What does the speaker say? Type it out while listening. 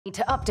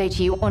To update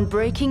you on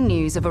breaking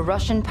news of a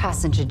Russian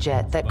passenger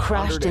jet that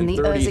crashed in the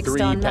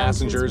Urzikstan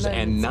passengers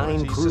and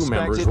 9 crew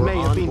members were may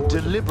have been on board.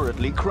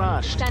 deliberately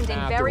crashed.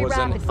 There was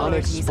an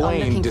Authorities are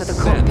looking unexplained for the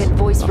descent. cockpit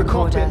voice A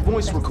recorder. cockpit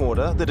voice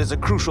recorder that is a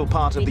crucial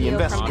part of the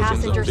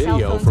investigation.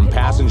 Video from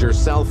passenger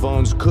cell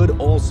phones could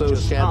also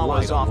shed Hours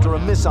light on after a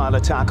missile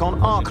attack on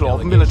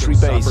Arklov military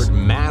base. suffered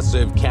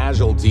massive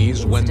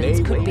casualties when they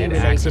Incidents could be waited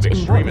acts of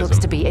related in what looks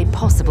to be a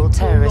possible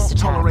terrorist Not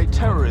attack. tolerate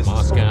terrorists.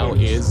 Moscow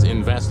is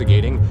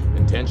investigating.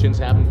 Intentions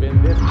haven't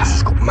been This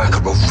has got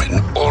Makarov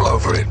written all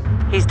over it.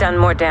 He's done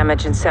more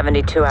damage in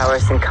 72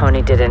 hours than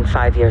Coney did in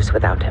 5 years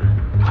without him.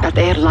 That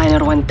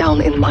airliner went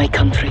down in my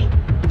country.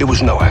 It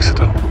was no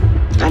accident.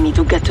 I need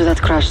to get to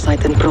that crash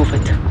site and prove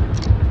it.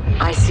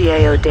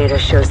 ICAO data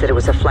shows that it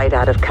was a flight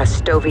out of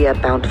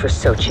Kastoviya bound for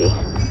Sochi.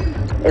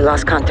 They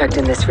lost contact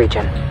in this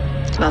region.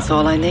 That's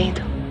all I need.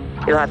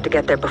 You'll have to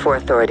get there before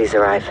authorities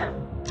arrive.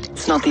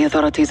 It's not the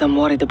authorities I'm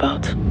worried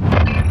about.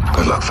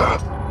 Good luck,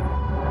 fella.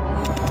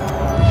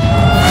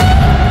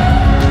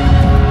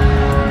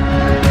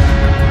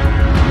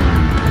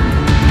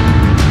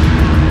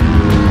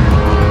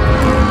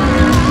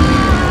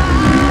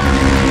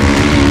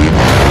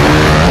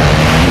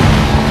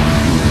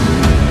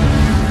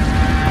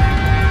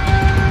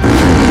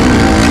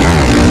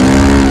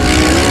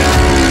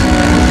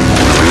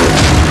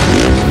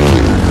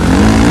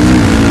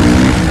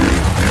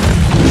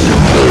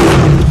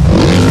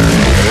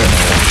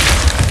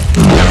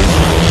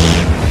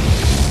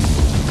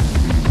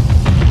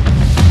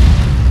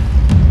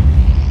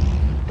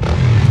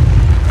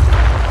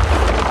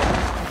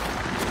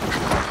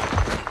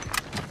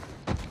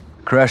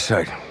 Crash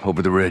site,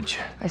 over the ridge.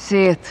 I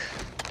see it.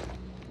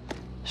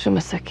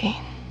 Shumaseki.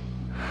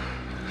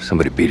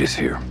 Somebody beat us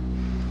here.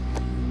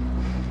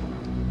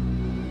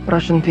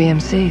 Russian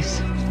PMCs.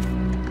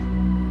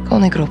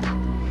 Coney Group.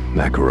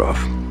 Makarov.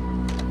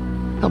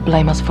 They'll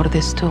blame us for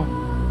this too.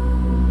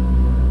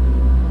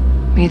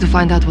 We need to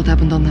find out what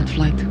happened on that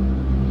flight.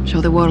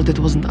 Show the world it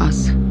wasn't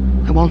us.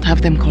 I won't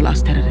have them call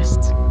us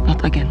terrorists.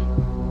 Not again.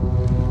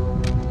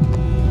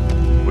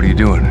 What are you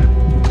doing?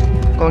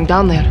 Going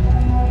down there.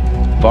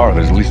 Far,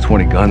 there's at least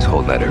 20 guns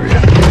holding that area.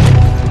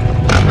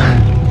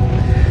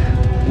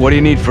 What do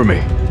you need from me?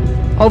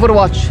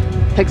 Overwatch.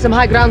 Take some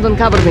high ground and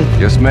cover me.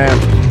 Yes, ma'am.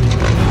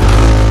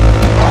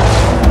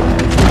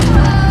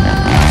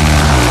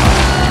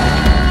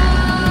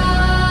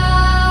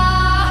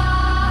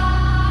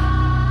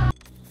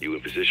 You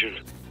in position?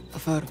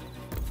 Affirm.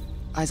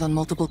 Eyes on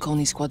multiple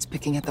Coney squads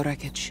picking at the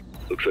wreckage.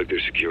 Looks like they're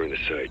securing the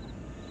site.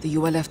 The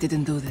ULF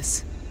didn't do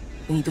this.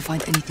 We need to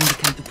find anything we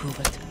can to prove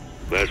it.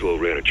 Laswell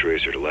ran a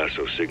tracer to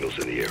lasso signals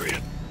in the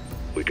area.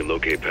 We can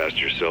locate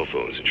passenger cell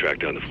phones and track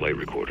down the flight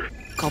recorder.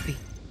 Copy.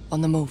 On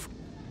the move.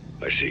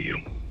 I see you.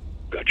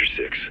 Got your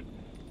 6.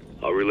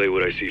 I'll relay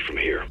what I see from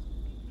here.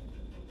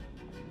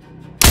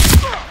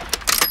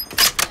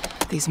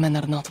 These men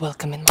are not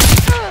welcome in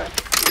my...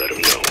 Let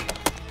them know.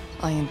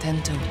 I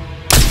intend to.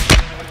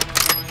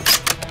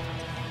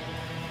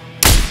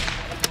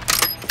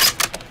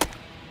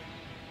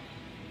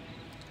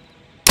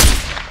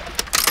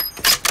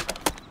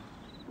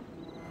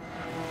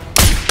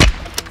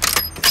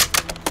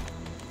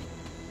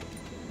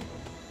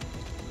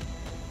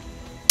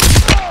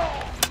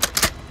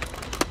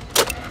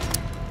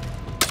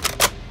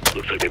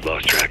 Looks like they've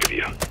lost track of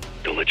you.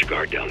 Don't let your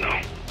guard down, though.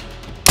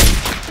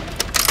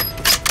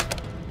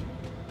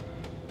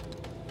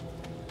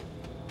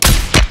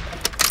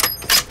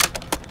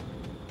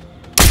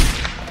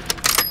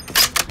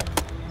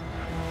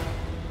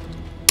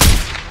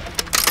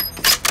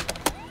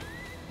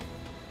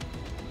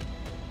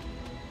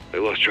 They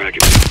lost track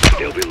of you.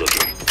 They'll be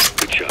looking.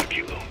 Good shot,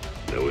 Kilo.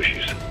 No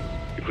issues.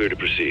 You're clear to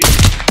proceed.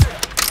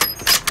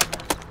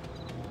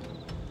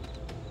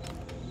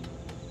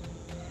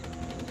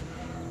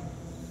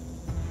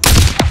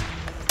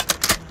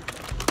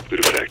 Good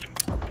effect.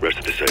 Rest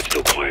of the site's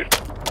still quiet.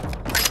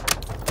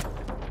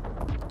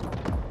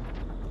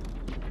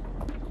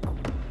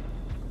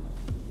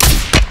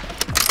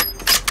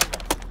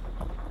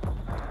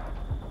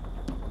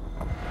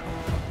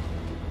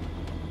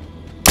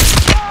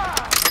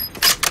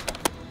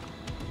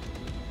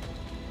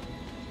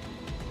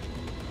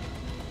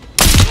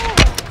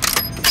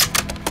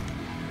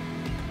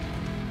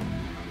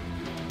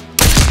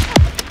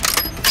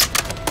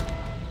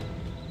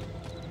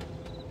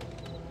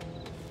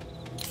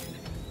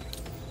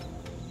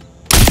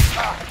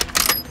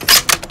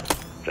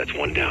 That's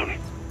one down.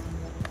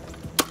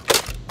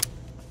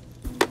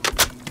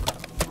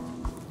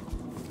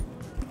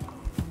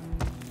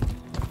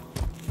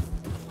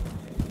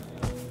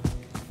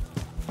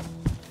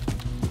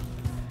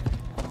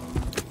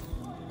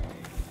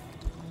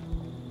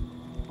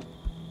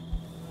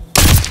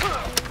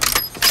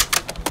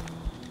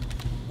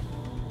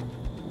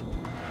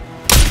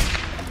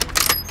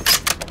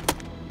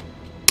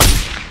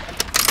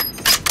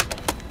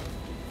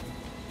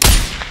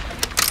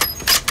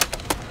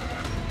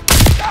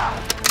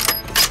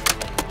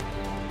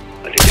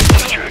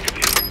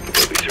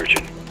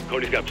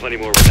 Cody's got plenty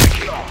more with that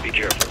kid. Be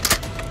careful.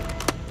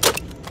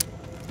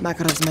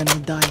 Makarov's men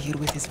will die here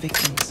with his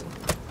victims.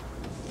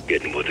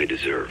 Getting what they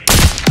deserve.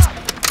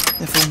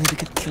 If only we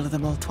could kill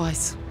them all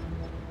twice.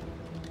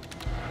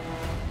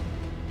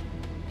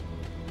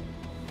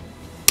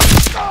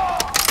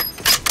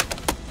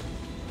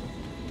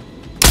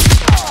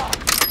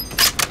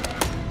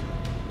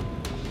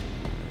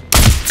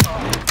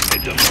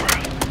 Heads up,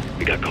 Farah.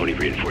 We got Coney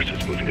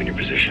reinforcements moving on your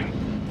position.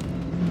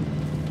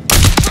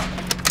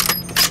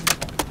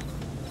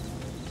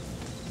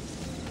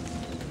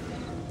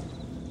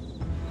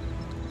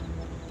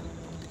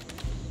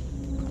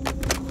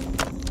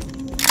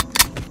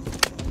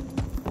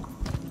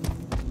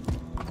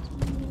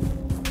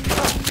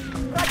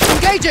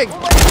 Engaging!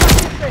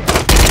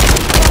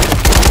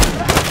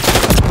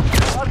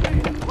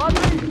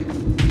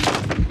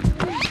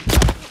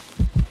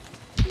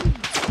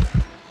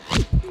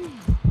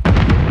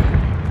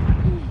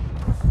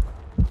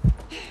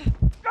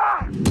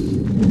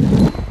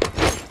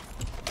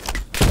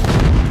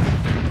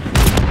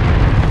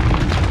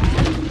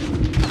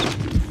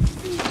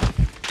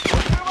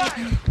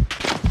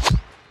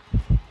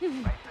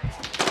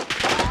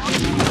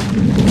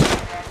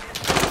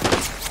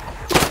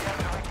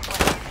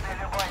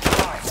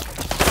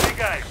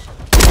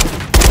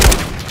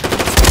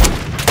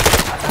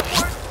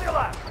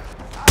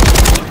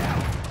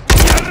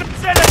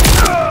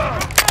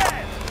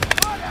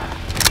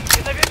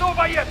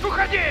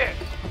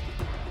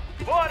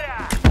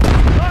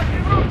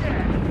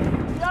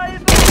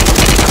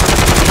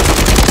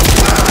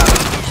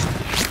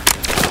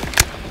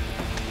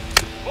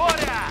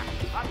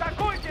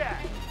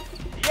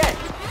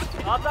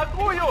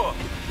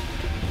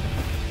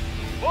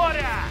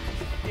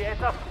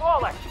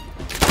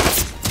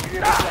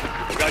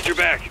 Got your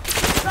back.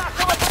 Got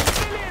him.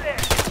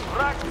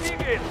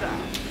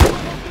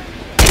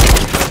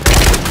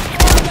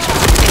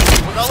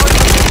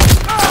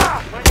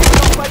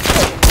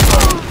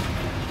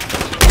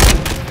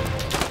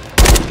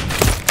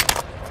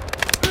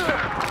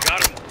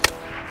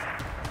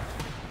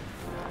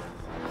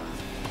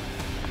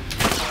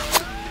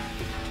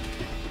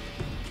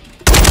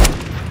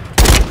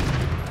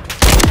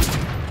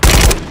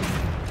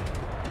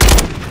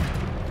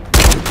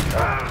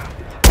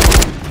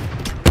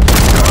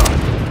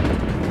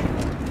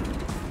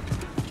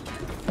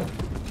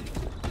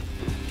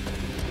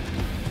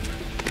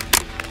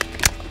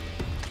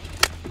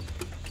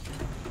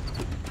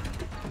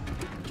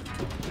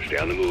 Stay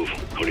on the move.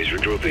 Coney's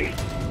regrouping.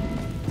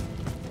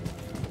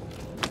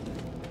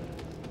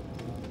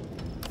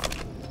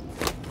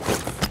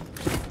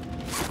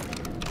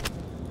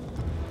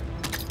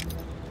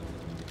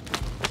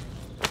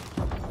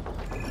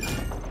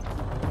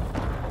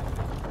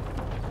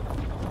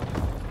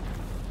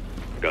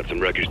 Got some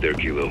wreckage there,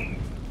 Kilo.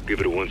 Give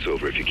it a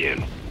once-over if you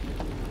can.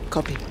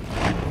 Copy.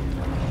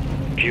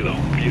 Kilo,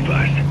 be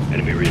advised.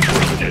 Enemy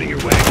reinforcements heading your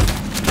way.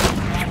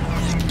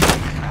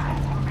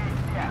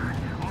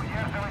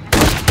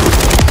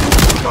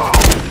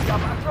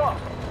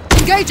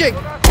 Engaging!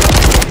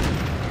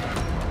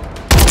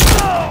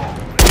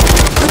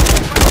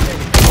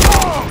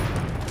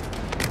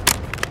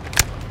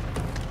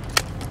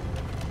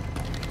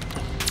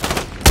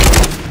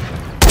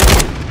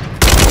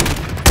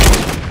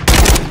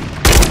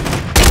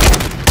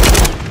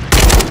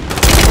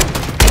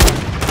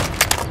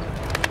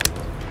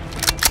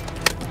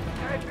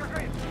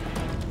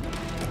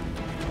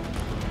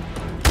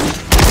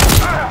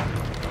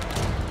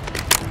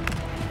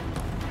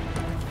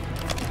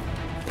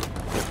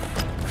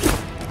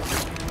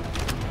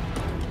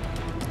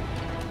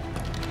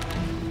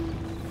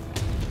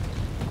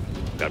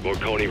 Got more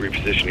Coney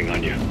repositioning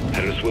on you.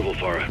 Head in a swivel,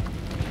 Farah.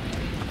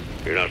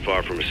 You're not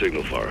far from a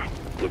signal, Farah.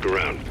 Look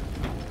around.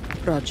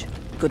 Raj,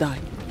 good eye.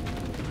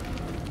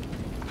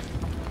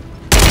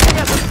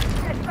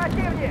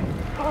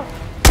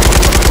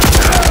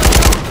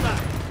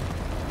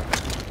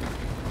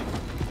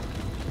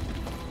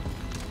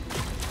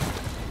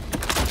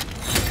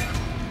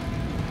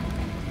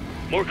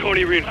 More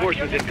Coney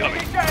reinforcements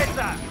incoming.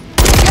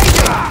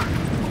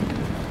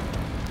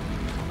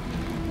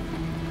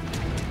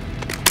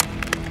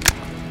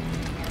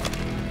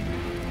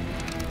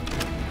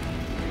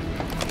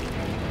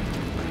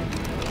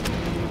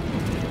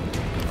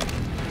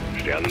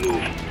 Stay on the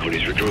move.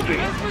 Coney's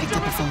regrouping. Picked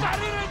up a phone.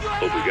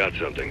 Hope we got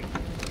something.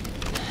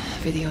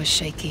 Video is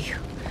shaky.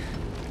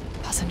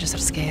 Passengers are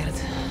scared.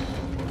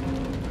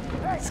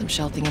 Some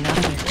shouting in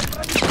another.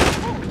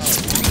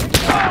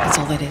 That's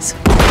all that is.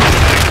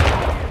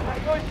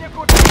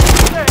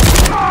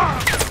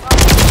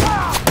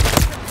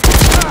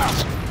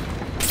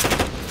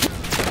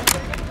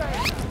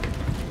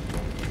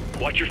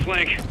 Watch your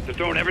flank. They're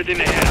throwing everything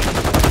they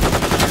have.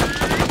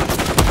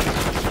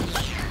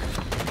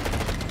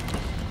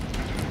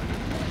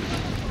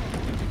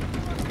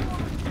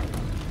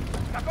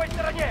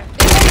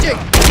 Engaging!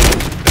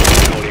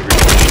 Coney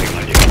repositioning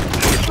on you.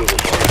 Head a swivel,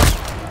 Farah.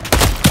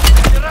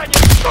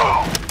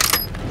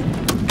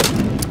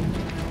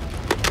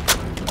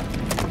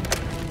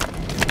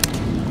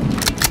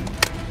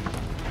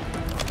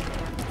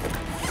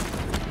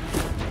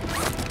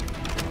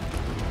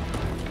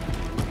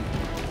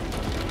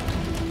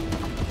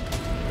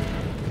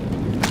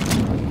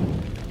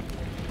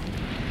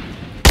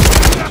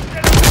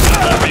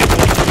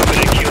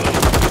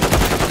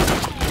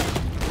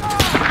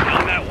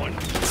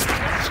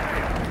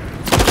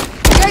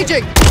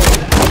 Engaging!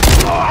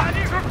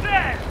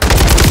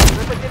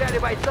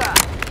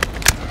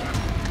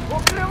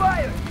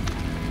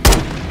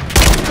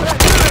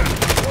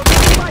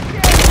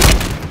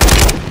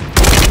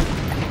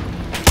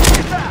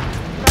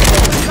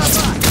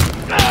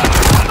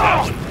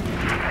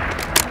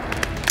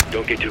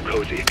 Don't get too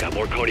cozy. Got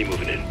more Coney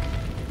moving in.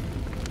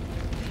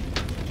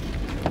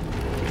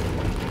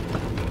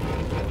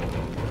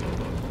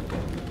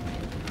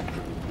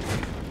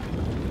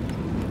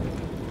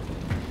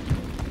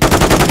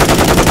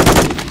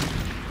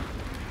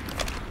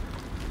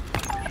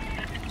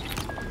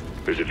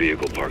 There's a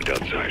vehicle parked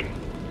outside.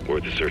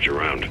 Worth a search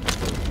around.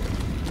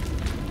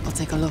 I'll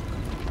take a look.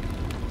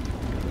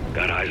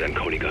 Got eyes on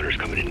Coney gunners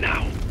coming in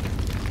now.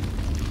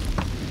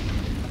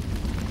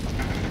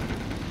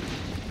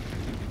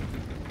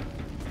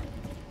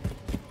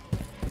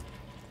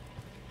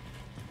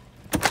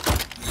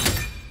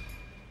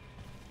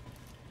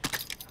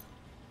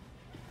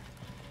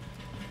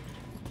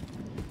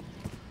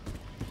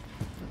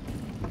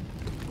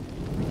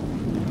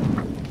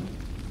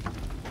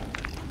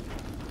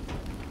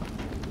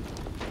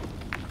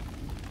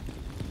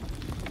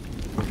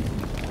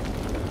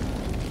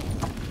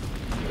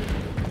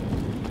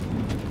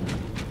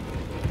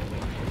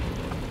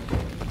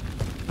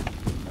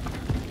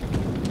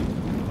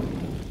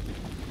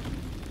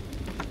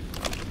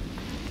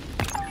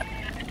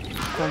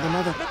 Found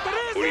another.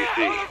 What do you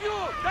see?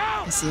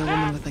 I see a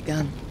woman with a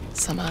gun.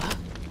 Samara.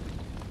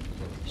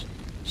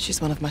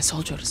 She's one of my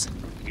soldiers.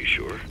 You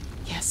sure?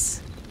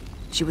 Yes.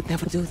 She would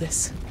never do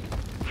this.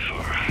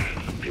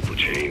 Farah, people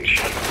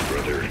change,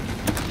 brother.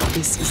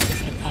 This is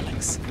different,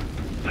 Alex.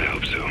 I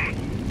hope so.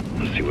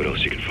 Let's see what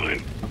else you can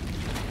find.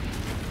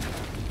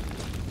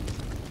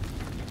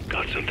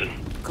 Got something?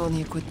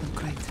 Coney equipment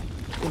crate.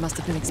 They must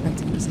have been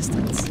expecting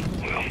resistance.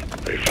 Well,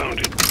 they found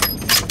it.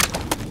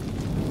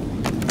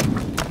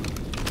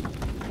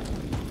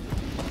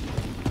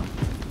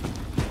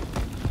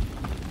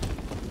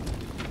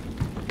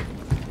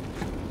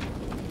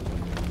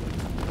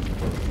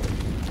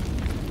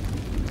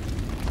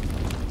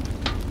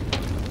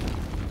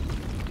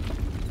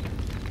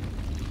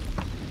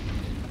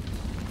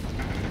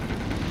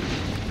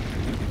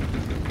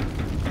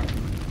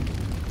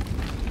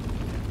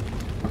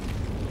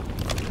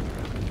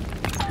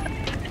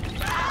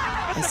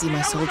 I see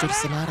my soldier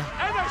Samara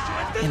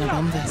in a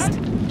bomb vest.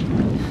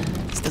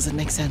 This doesn't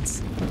make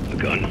sense. A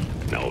gun?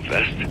 Now a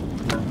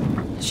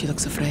vest? She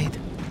looks afraid.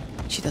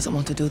 She doesn't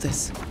want to do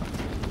this.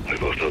 We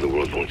both know the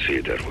world won't see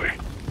it that way.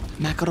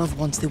 Makarov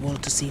wants the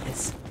world to see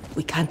this.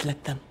 We can't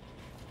let them.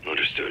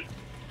 Understood.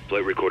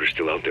 Flight recorder's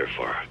still out there,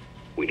 Farah.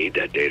 We need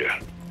that data.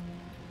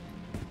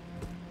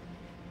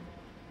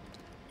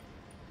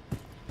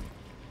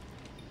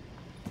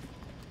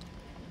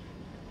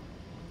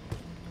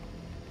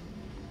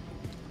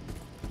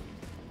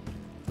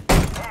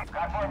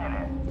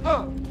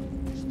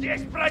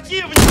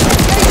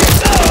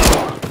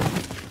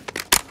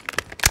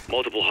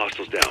 Multiple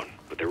hostiles down,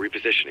 but they're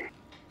repositioning.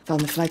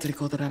 Found the flight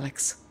recorder,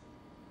 Alex.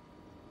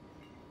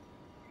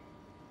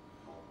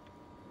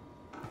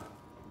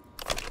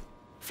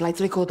 Flight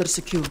recorder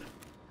secure.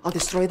 I'll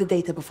destroy the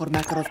data before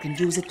Makarov can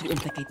use it to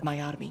implicate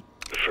my army.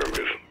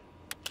 Affirmative.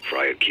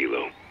 Fry it,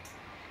 Kilo.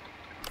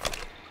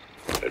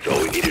 That's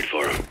all we needed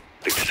for him.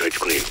 Think the site's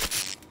clean.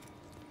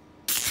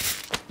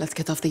 Let's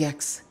get off the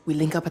X. We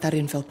link up at our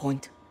infill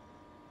point.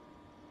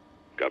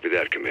 Copy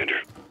that,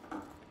 Commander.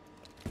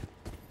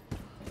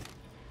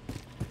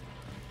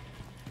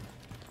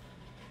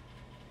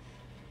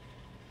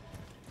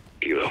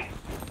 Kilo,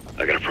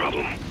 I got a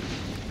problem.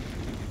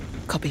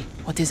 Copy.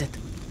 What is it?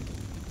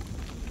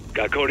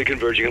 Got Coney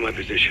converging on my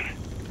position.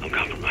 I'm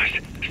compromised.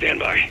 Stand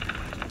by.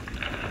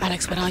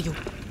 Alex, where are you?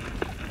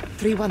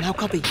 3-1, how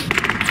copy?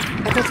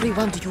 Echo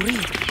 3-1, do you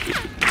read?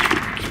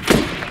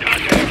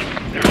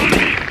 Contact. They're on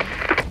me.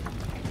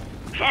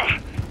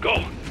 Farah,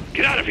 go.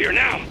 Get out of here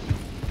now.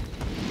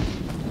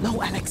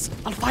 No, Alex.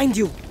 I'll find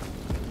you.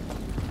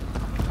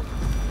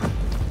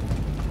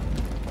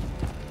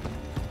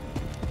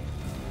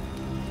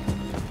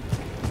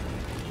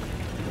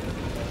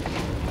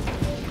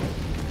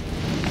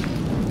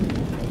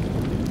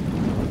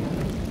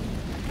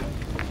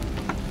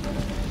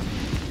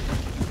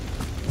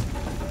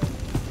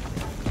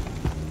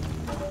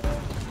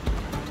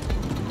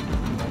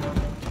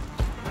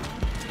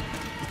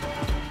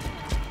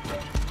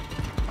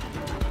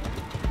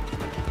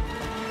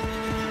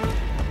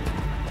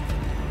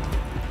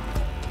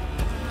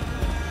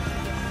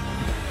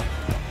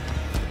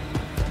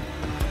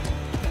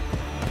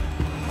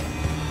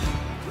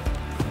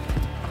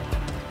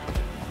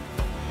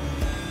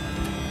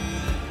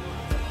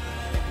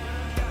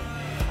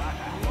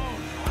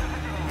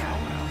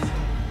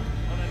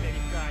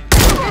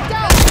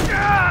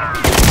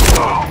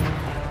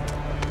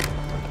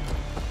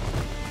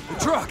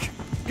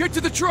 Get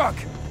to the truck!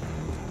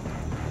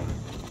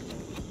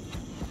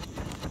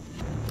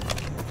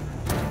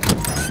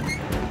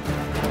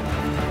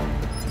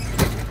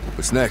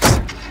 What's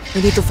next?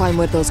 We need to find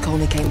where those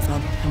Coney came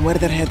from, and where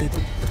they're headed.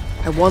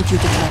 I want you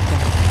to track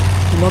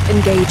them. Do not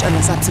engage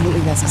unless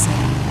absolutely necessary.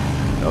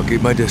 I'll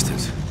keep my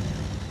distance.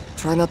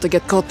 Try not to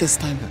get caught this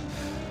time.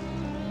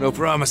 No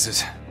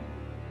promises.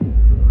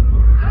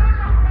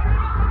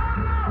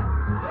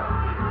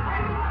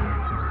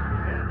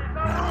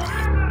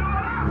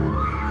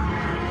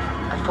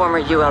 A former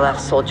ULF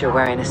soldier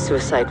wearing a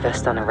suicide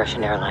vest on a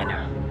Russian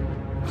airliner.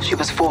 She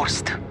was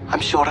forced, I'm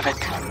sure of it.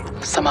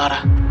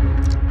 Samara.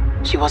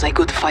 She was a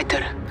good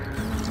fighter.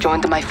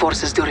 Joined my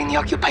forces during the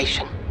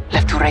occupation.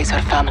 Left to raise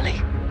her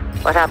family.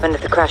 What happened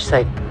at the crash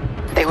site?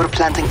 They were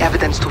planting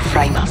evidence to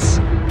frame us,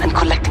 and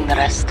collecting the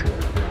rest.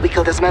 We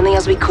killed as many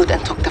as we could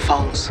and took the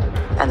phones.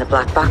 And the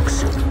black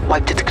box?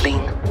 Wiped it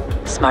clean.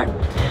 Smart.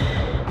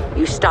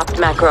 You stopped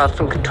Makarov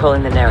from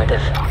controlling the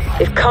narrative.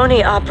 If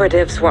Coney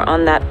operatives were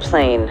on that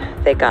plane,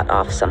 they got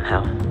off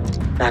somehow.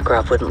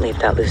 Makarov wouldn't leave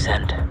that loose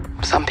end.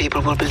 Some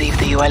people will believe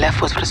the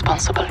ULF was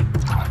responsible.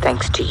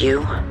 Thanks to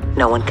you,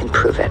 no one can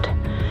prove it.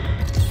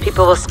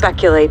 People will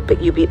speculate,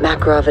 but you beat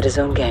Makarov at his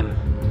own game.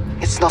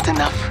 It's not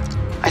enough.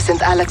 I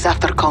sent Alex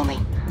after Coney.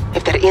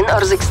 If they're in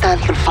Órzekstán,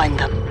 he'll find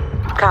them.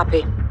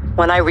 Copy.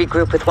 When I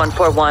regroup with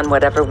 141,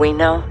 whatever we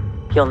know,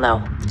 you'll know.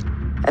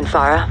 And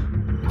Farah?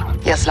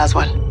 Yes,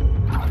 Laswell.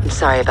 I'm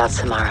sorry about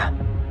Samara.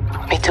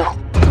 Me too.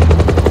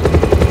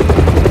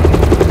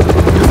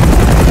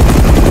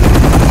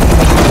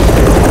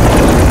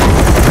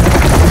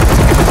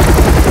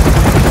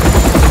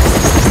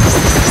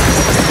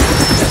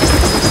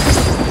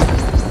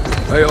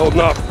 Hey,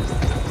 holding up.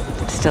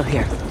 Still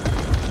here.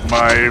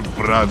 My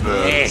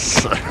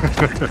brothers.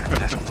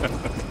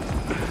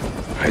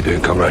 How you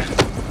doing, comrade?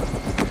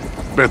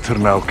 Better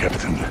now,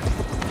 Captain.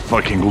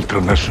 Fucking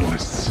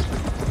ultranationalists.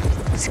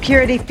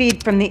 Security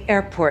feed from the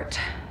airport.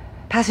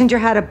 Passenger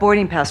had a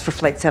boarding pass for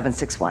Flight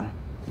 761.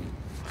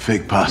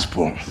 Fake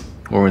passport.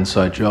 Or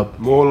inside job.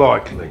 More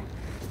likely.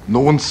 No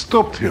one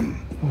stopped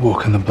him.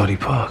 Walk in the bloody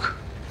park.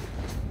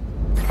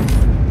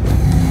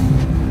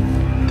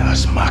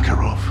 That's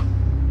Makarov.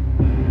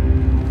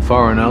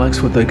 Farah and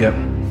Alex, what'd they get?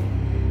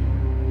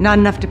 Not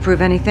enough to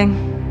prove anything?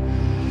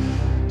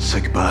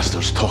 Sick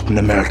bastards topping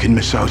American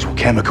missiles with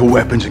chemical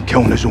weapons and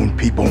killing his own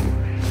people.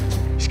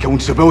 He's killing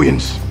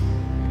civilians.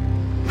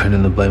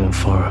 Pinning the blame on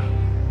Farah.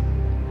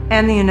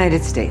 And the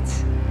United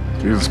States.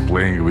 He's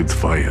playing with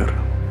fire.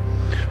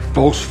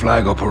 False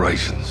flag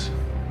operations.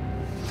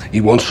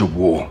 He wants a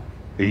war.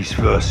 East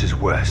versus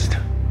West.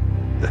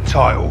 The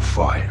title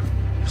fight.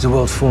 Is the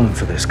world falling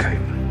for this, Kate?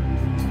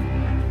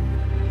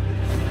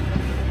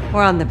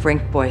 We're on the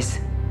brink, boys.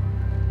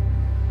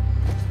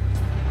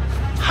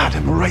 Had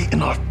him right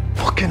in our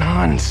fucking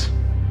hands.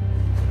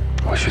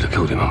 I should have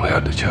killed him when we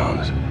had the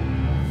chance.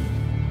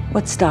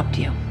 What stopped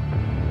you?